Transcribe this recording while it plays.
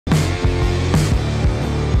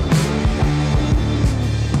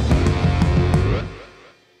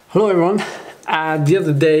Hello everyone. The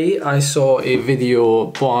other day I saw a video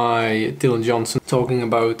by Dylan Johnson talking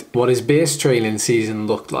about what his base training season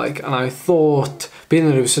looked like, and I thought, being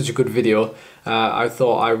that it was such a good video, I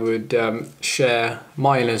thought I would share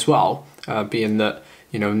mine as well, being that,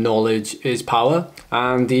 you know, knowledge is power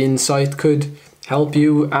and the insight could help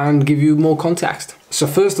you and give you more context. So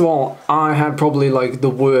first of all, I had probably like the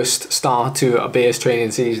worst start to a base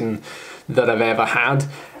training season that I've ever had.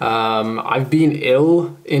 I've been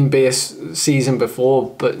ill in base season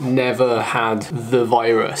before, but never had the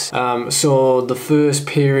virus. So the first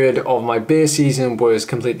period of my base season was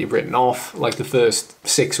completely written off, like the first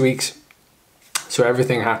 6 weeks. So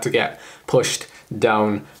everything had to get pushed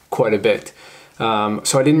down quite a bit.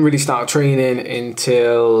 So I didn't really start training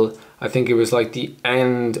until I think it was like the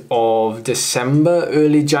end of December,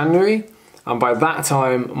 early January. And by that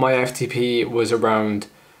time, my FTP was around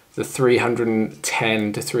the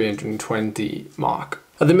 310 to 320 mark.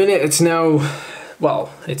 At the minute it's now,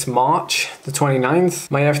 well, it's March the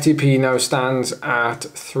 29th. My FTP now stands at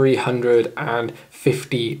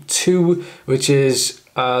 352, which is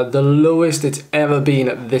the lowest it's ever been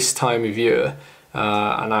at this time of year.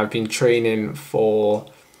 And I've been training for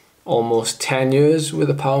almost 10 years with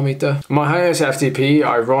a power meter. My highest FTP,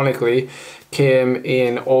 ironically, came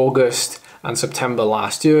in August and September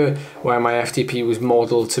last year, where my FTP was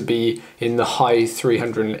modeled to be in the high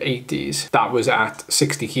 380s. That was at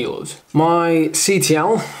 60 kilos. My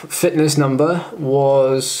CTL fitness number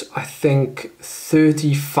was, I think,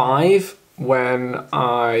 35 when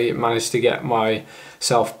I managed to get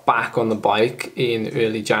myself back on the bike in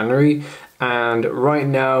early January. And right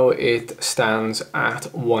now it stands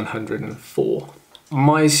at 104.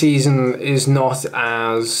 My season is not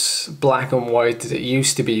as black and white as it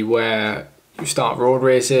used to be, where you start road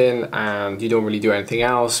racing and you don't really do anything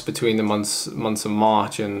else between the months of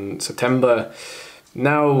March and September.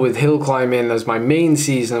 Now with hill climbing as my main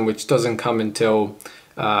season, which doesn't come until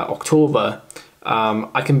October,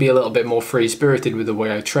 I can be a little bit more free-spirited with the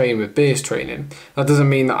way I train with base training. That doesn't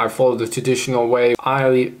mean that I follow the traditional way.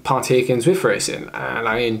 I partake in Zwift racing and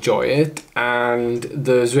I enjoy it, and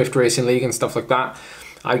the Zwift Racing League and stuff like that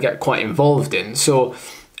I get quite involved in. So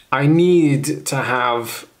I need to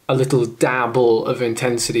have a little dabble of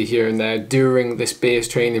intensity here and there during this base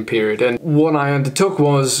training period. And what I undertook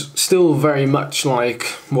was still very much like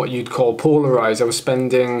what you'd call polarized. I was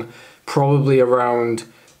spending probably around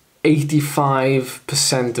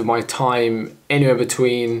 85% of my time anywhere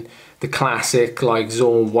between the classic like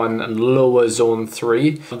zone 1 and lower zone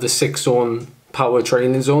 3 of the 6 zone power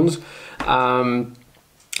training zones, and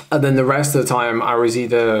then the rest of the time I was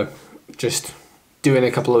either just doing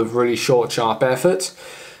a couple of really short sharp efforts.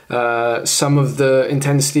 Some of the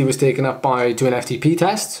intensity was taken up by doing FTP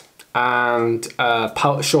tests and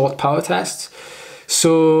short power tests.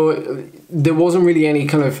 So there wasn't really any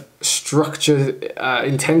kind of structured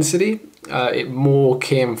intensity. It more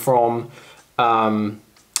came from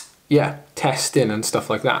testing and stuff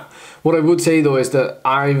like that. What I would say though is that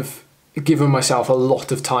I've given myself a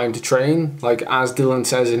lot of time to train. Like as Dylan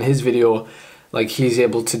says in his video, like he's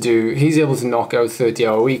able to knock out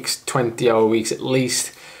 30-hour weeks, 20-hour weeks at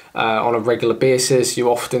least on a regular basis. You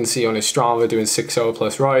often see on his Strava doing 6-hour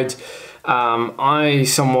plus rides. I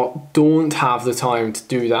somewhat don't have the time to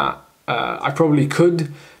do that. I probably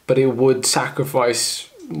could, but it would sacrifice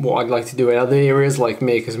what I'd like to do in other areas, like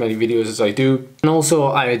make as many videos as I do. And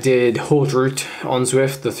also I did Haute Route on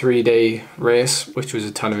Zwift, the 3-day race, which was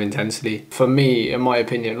a ton of intensity. For me, in my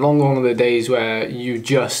opinion, long gone are the days where you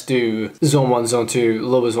just do zone 1, zone 2,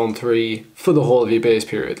 lower zone 3 for the whole of your base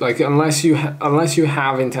period. Like unless you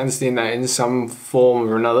have intensity in that in some form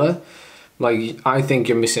or another, like I think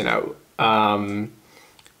you're missing out.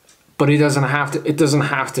 But it doesn't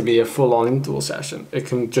have to be a full-on interval session. It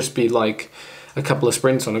can just be like a couple of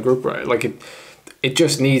sprints on a group ride. Like it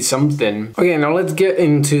just needs something. Okay, now let's get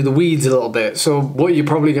into the weeds a little bit. So what you're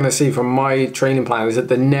probably going to see from my training plan is that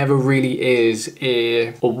there never really is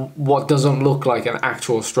what doesn't look like an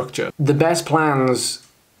actual structure. The best plans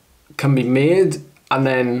can be made and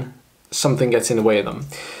then something gets in the way of them.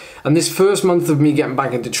 And this first month of me getting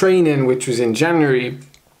back into training, which was in January,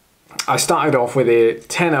 I started off with a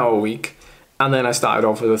 10-hour week, and then I started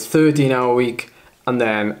off with a 13-hour week, and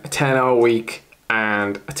then a 10-hour week,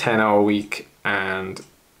 and a 10-hour week, and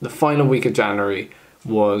the final week of January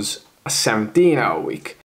was a 17-hour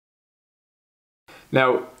week.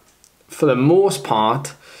 Now, for the most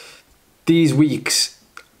part, these weeks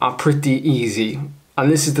are pretty easy, and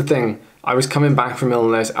this is the thing. I was coming back from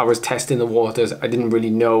illness, I was testing the waters, I didn't really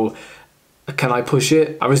know, can I push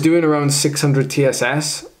it? I was doing around 600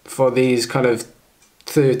 TSS for these kind of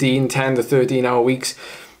 10 to 13 hour weeks.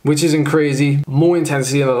 which isn't crazy. More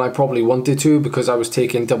intensity than I probably wanted to, because I was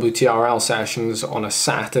taking WTRL sessions on a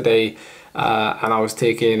Saturday and I was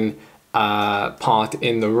taking part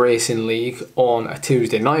in the racing league on a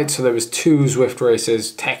Tuesday night. So there was 2 Zwift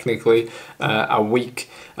races technically a week.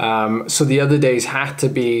 So the other days had to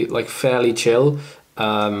be like fairly chill.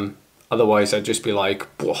 Otherwise I'd just be like,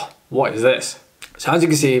 what is this? So as you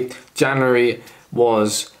can see, January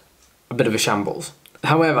was a bit of a shambles.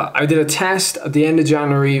 However, I did a test at the end of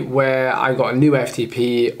January where I got a new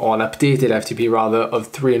FTP, or an updated FTP rather, of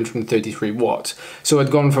 333 watts. So I'd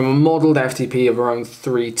gone from a modeled FTP of around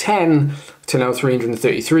 310 to now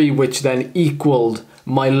 333, which then equaled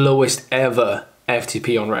my lowest ever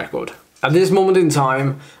FTP on record. At this moment in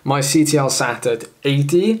time, my CTL sat at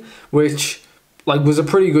 80, which was a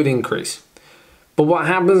pretty good increase. But what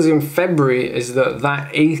happens in February is that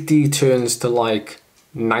 80 turns to like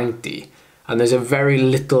 90. And there's a very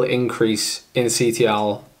little increase in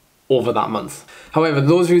CTL over that month. However,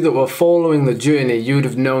 those of you that were following the journey, you would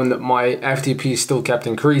have known that my FTP still kept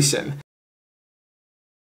increasing.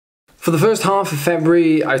 For the first half of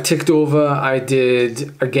February, I ticked over. I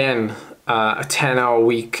did, again, a 10-hour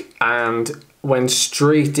week and went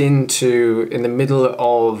straight into, in the middle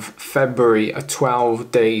of February, a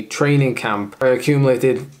 12-day training camp. I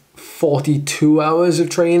accumulated 42 hours of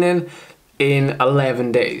training in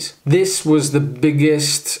 11 days. This had the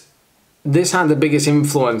biggest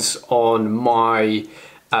influence on my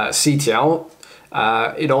CTL.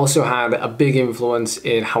 It also had a big influence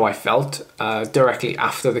in how I felt directly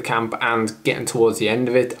after the camp, and getting towards the end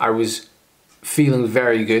of it, I was feeling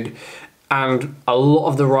very good. And a lot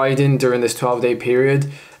of the riding during this 12-day period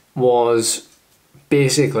was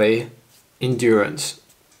basically endurance.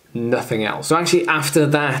 Nothing else. So actually after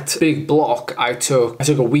that big block, I took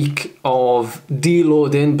a week of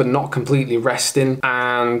deloading but not completely resting,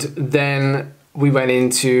 and then we went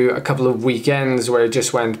into a couple of weekends where it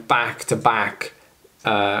just went back to back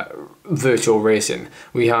virtual racing.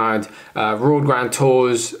 We had Road Grand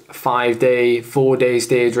Tours, 5-day, 4-day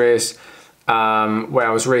stage race where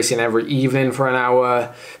I was racing every evening for an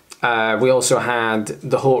hour. We also had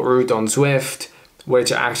the Haute Route on Zwift,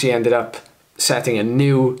 which I actually ended up setting a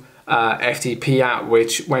new FTP at,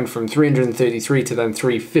 which went from 333 to then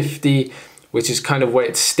 350, which is kind of where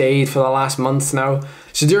it stayed for the last month now.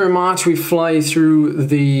 So during March we fly through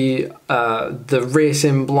the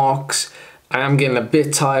racing blocks. I am getting a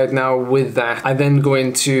bit tired now with that. I then go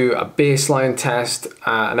into a baseline test,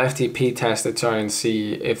 an FTP test, to try and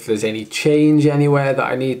see if there's any change anywhere that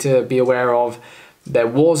I need to be aware of. There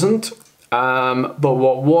wasn't, but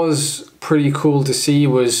what was pretty cool to see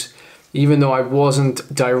was, even though I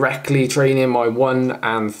wasn't directly training my 1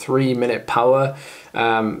 and 3 minute power,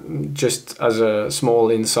 just as a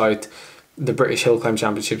small insight, the British Hill Climb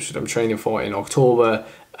Championships that I'm training for in October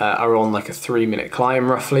are on like a 3-minute climb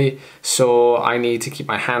roughly. So I need to keep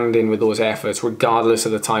my hand in with those efforts regardless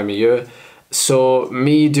of the time of year. So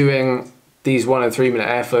me doing these 1 and 3 minute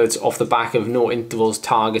efforts off the back of no intervals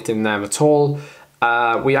targeting them at all,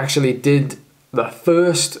 we actually did the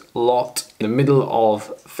first lot in the middle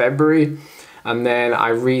of February, and then I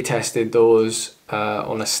retested those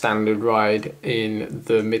on a standard ride in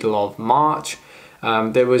the middle of March.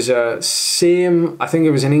 There was I think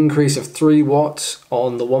it was an increase of 3 watts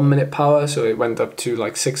on the 1 minute power, so it went up to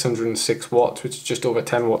like 606 watts, which is just over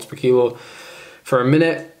 10 watts per kilo for a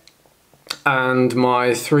minute. And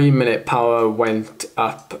my 3 minute power went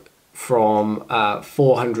up from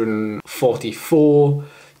 444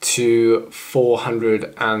 to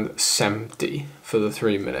 470 for the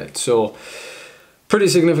 3 minutes. So pretty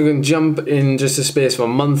significant jump in just a space of a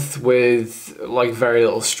month, with like very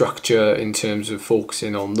little structure in terms of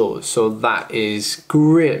focusing on those. So that is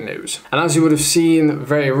great news. And as you would have seen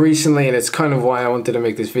very recently, and it's kind of why I wanted to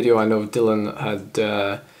make this video, I know Dylan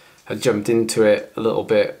had jumped into it a little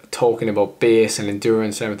bit, talking about base and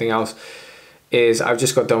endurance and everything else, is I've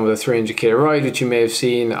just got done with a 300k ride, which you may have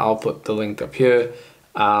seen. I'll put the link up here.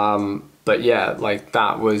 But yeah, like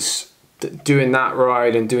that was doing that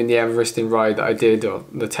ride and doing the Everesting ride that I did, or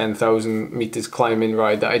the 10,000 meters climbing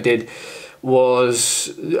ride that I did,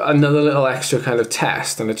 was another little extra kind of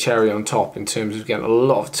test and a cherry on top in terms of getting a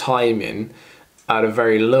lot of time in at a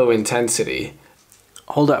very low intensity.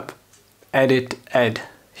 Hold up, edit ed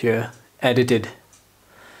here, edited.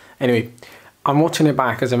 Anyway, I'm watching it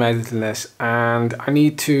back as I'm editing this, and I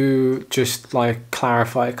need to just like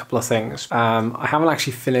clarify a couple of things. I haven't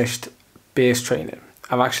actually finished base training.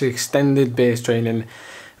 I've actually extended base training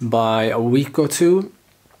by a week or 2.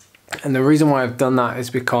 And the reason why I've done that is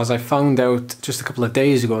because I found out just a couple of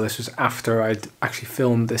days ago, this was after I'd actually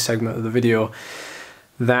filmed this segment of the video,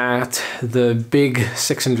 that the big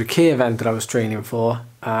 600k event that I was training for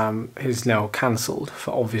is now cancelled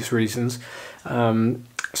for obvious reasons.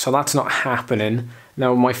 So that's not happening.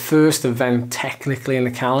 Now, my first event technically in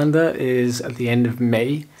the calendar is at the end of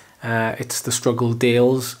May. It's the Struggle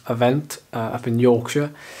Dales event up in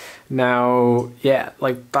Yorkshire. Now, yeah,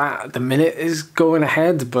 like that, the minute is going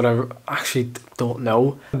ahead, but I actually don't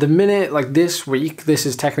know. The minute, like this week, this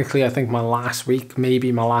is technically, I think, my last week,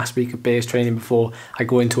 maybe my last week of base training before I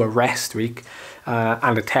go into a rest week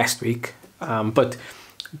and a test week. But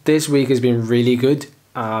this week has been really good.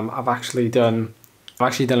 I've actually done a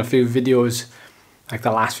few videos like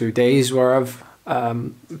the last few days where I've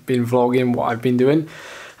been vlogging what I've been doing.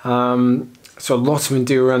 So lots of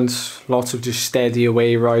endurance, lots of just steady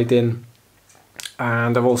away riding,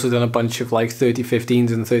 and I've also done a bunch of like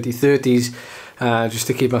 30-15s and 30-30s just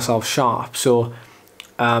to keep myself sharp. So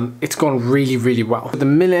it's gone really, really well. At the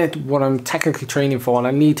minute, what I'm technically training for, and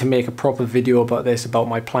I need to make a proper video about this, about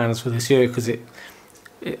my plans for this year, because it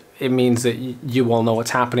means that you all know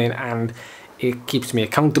what's happening and it keeps me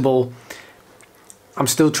accountable. I'm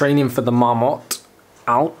still training for the Marmot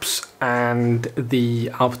Alps and the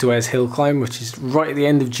Alpe d'Huez hill climb, which is right at the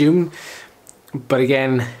end of June, but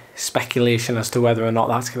again, speculation as to whether or not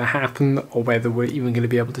that's going to happen or whether we're even going to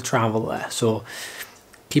be able to travel there, so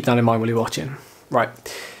keep that in mind while you're watching. Right,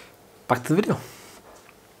 back to the video.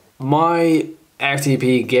 My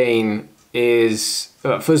FTP gain is,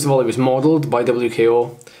 first of all, it was modelled by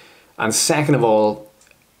WKO, and second of all,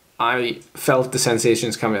 I felt the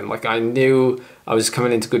sensations coming. Like, I knew I was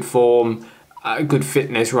coming into good form, good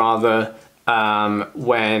fitness rather,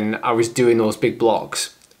 when I was doing those big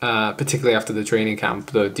blocks, particularly after the training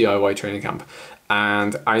camp, the DIY training camp,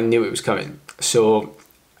 and I knew it was coming. So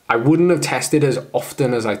I wouldn't have tested as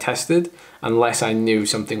often as I tested unless I knew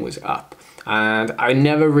something was up. And I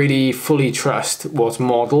never really fully trust what's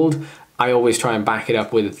modelled. I always try and back it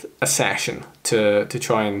up with a session to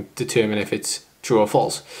try and determine if it's true or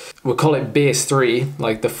false. We'll call it base 3,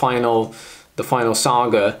 like the final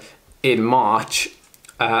saga in March.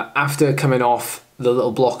 After coming off the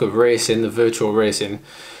little block of racing, the virtual racing,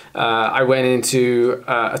 I went into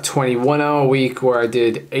a 21-hour week where I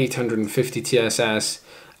did 850 TSS.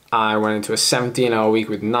 I went into a 17-hour week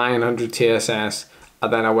with 900 TSS,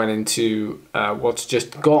 and then I went into what's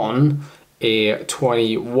just gone, a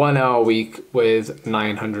 21-hour week with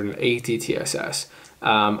 980 TSS.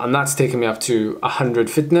 And that's taken me up to 100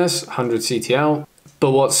 fitness, 100 CTL.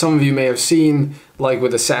 But what some of you may have seen, like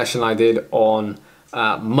with the session I did on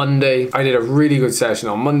Monday, I did a really good session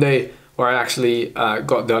on Monday where I actually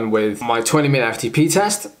got done with my 20-minute FTP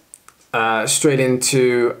test, straight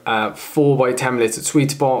into 4 by 10 minutes at sweet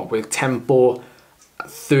spot with tempo,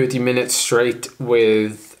 30 minutes straight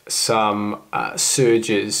with some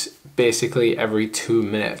surges basically every 2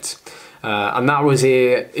 minutes. And that was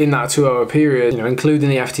in that 2-hour period, you know, including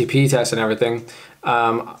the FTP test and everything.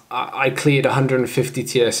 I cleared 150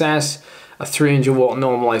 TSS, a 300 watt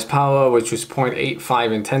normalized power, which was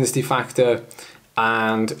 0.85 intensity factor,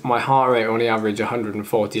 and my heart rate only averaged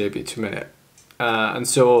 140 beats per minute. And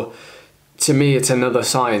so to me, it's another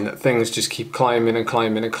sign that things just keep climbing and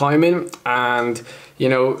climbing and climbing. And, you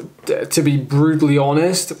know, to be brutally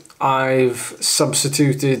honest, I've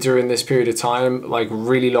substituted during this period of time like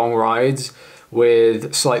really long rides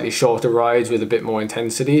with slightly shorter rides with a bit more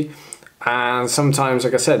intensity. And sometimes,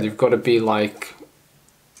 like I said, you've got to be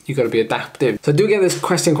adaptive. So I do get this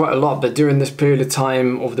question quite a lot, but during this period of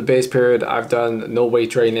time, over the base period, I've done no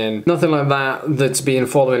weight training, nothing like that that's been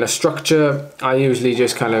following a structure. I usually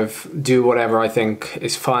just kind of do whatever I think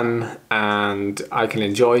is fun and I can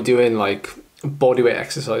enjoy doing, like bodyweight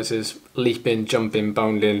exercises, leaping, jumping,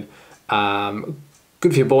 bounding,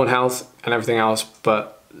 good for your bone health and everything else,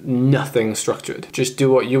 but nothing structured. Just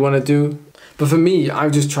do what you want to do. But for me,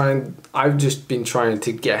 I've just been trying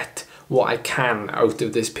to get what I can out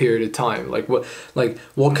of this period of time. Like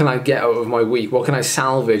what can I get out of my week? What can I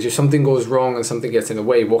salvage? If something goes wrong and something gets in the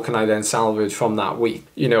way, what can I then salvage from that week?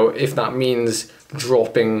 You know, if that means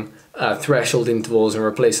dropping threshold intervals and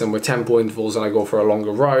replace them with tempo intervals and I go for a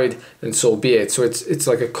longer ride, then so be it. So it's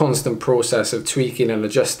like a constant process of tweaking and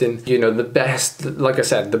adjusting. You know, the best, like I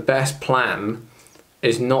said, the best plan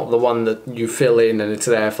is not the one that you fill in and it's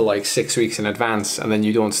there for like 6 weeks in advance and then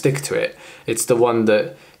you don't stick to it. It's the one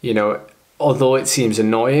that, you know, although it seems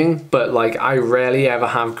annoying, but like I rarely ever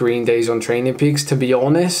have green days on Training Peaks, to be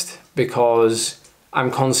honest, because I'm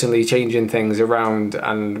constantly changing things around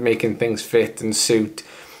and making things fit and suit.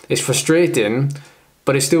 It's frustrating,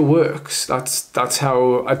 but it still works. That's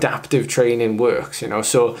how adaptive training works, you know.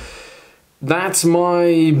 So that's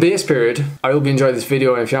my base period. I hope you enjoyed this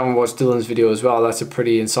video, and if you haven't watched Dylan's video as well, that's a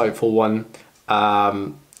pretty insightful one.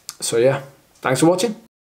 So yeah, thanks for watching.